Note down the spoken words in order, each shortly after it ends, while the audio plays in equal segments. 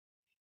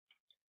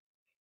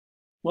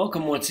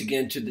Welcome once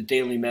again to the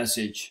Daily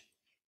Message.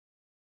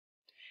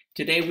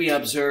 Today we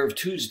observe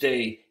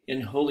Tuesday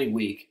in Holy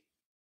Week.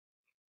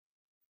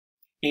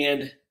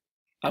 And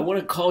I want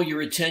to call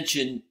your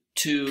attention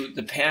to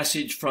the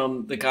passage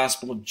from the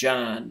Gospel of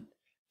John,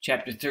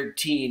 chapter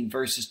 13,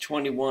 verses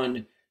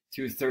 21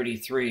 through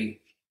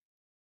 33.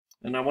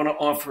 And I want to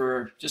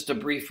offer just a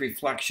brief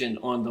reflection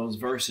on those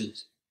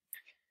verses.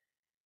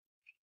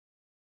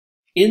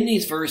 In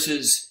these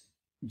verses,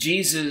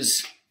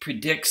 Jesus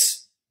predicts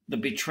the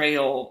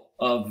betrayal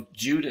of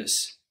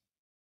Judas.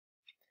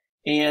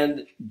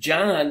 And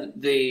John,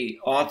 the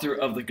author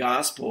of the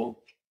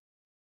gospel,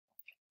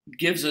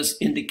 gives us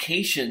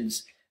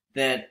indications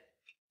that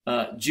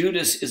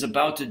Judas is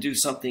about to do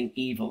something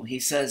evil. He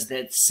says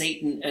that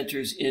Satan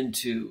enters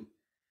into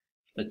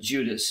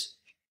Judas.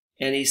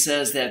 And he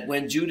says that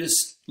when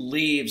Judas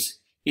leaves,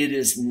 it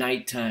is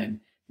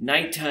nighttime.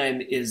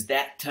 Nighttime is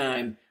that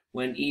time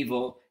when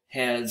evil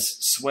has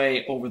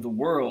sway over the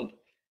world.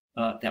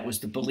 That was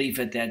the belief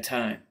at that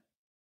time.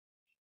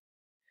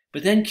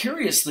 But then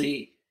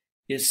curiously,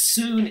 as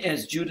soon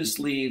as Judas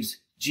leaves,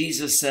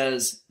 Jesus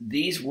says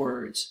these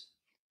words,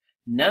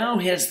 "Now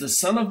has the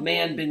Son of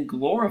Man been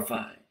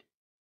glorified,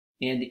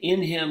 and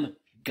in him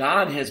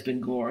God has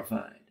been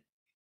glorified.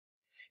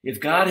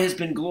 If God has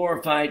been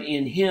glorified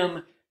in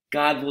him,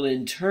 God will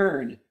in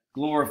turn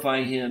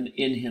glorify him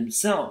in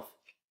himself,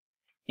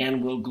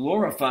 and will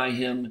glorify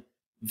him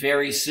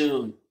very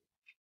soon."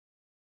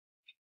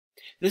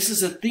 This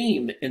is a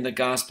theme in the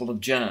Gospel of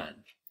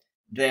John,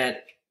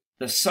 that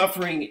the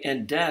suffering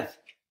and death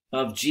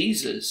of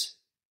Jesus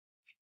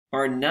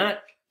are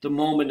not the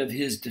moment of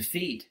his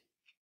defeat.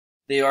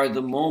 They are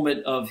the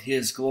moment of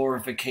his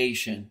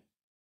glorification.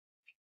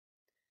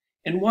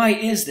 And why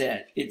is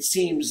that? It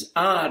seems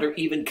odd or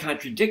even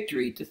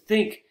contradictory to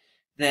think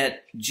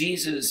that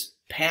Jesus'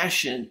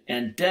 passion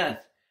and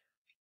death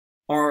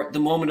are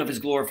the moment of his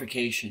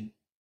glorification.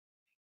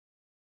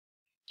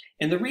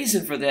 And the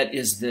reason for that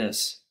is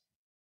this.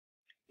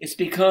 It's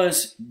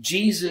because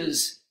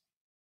Jesus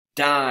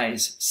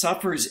dies,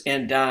 suffers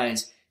and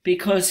dies,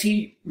 because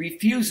he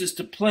refuses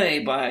to play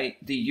by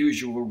the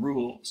usual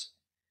rules.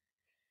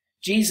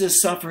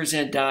 Jesus suffers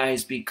and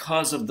dies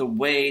because of the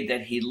way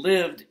that he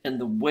lived and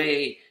the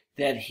way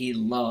that he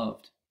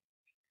loved.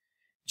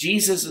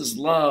 Jesus'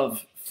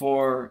 love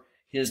for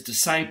his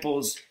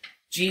disciples,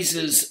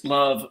 Jesus'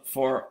 love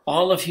for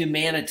all of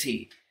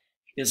humanity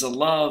is a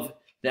love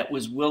that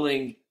was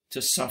willing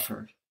to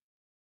suffer.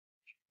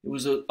 It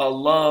was a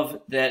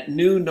love that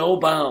knew no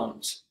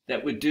bounds,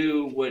 that would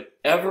do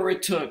whatever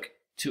it took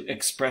to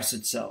express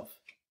itself.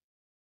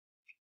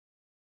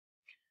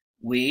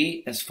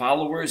 We, as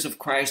followers of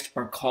Christ,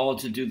 are called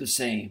to do the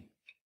same,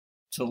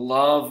 to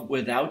love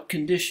without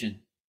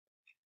condition,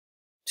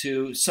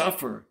 to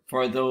suffer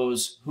for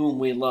those whom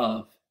we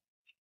love.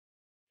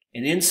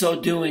 And in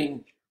so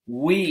doing,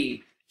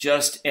 we,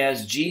 just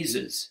as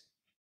Jesus,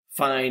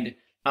 find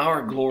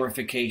our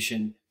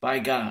glorification by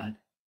God.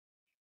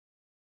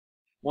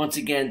 Once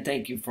again,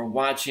 thank you for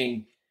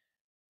watching.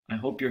 I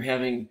hope you're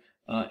having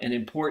an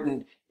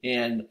important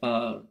and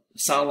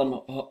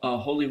solemn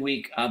Holy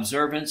Week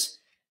observance.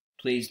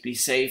 Please be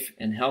safe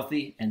and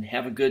healthy and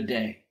have a good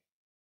day.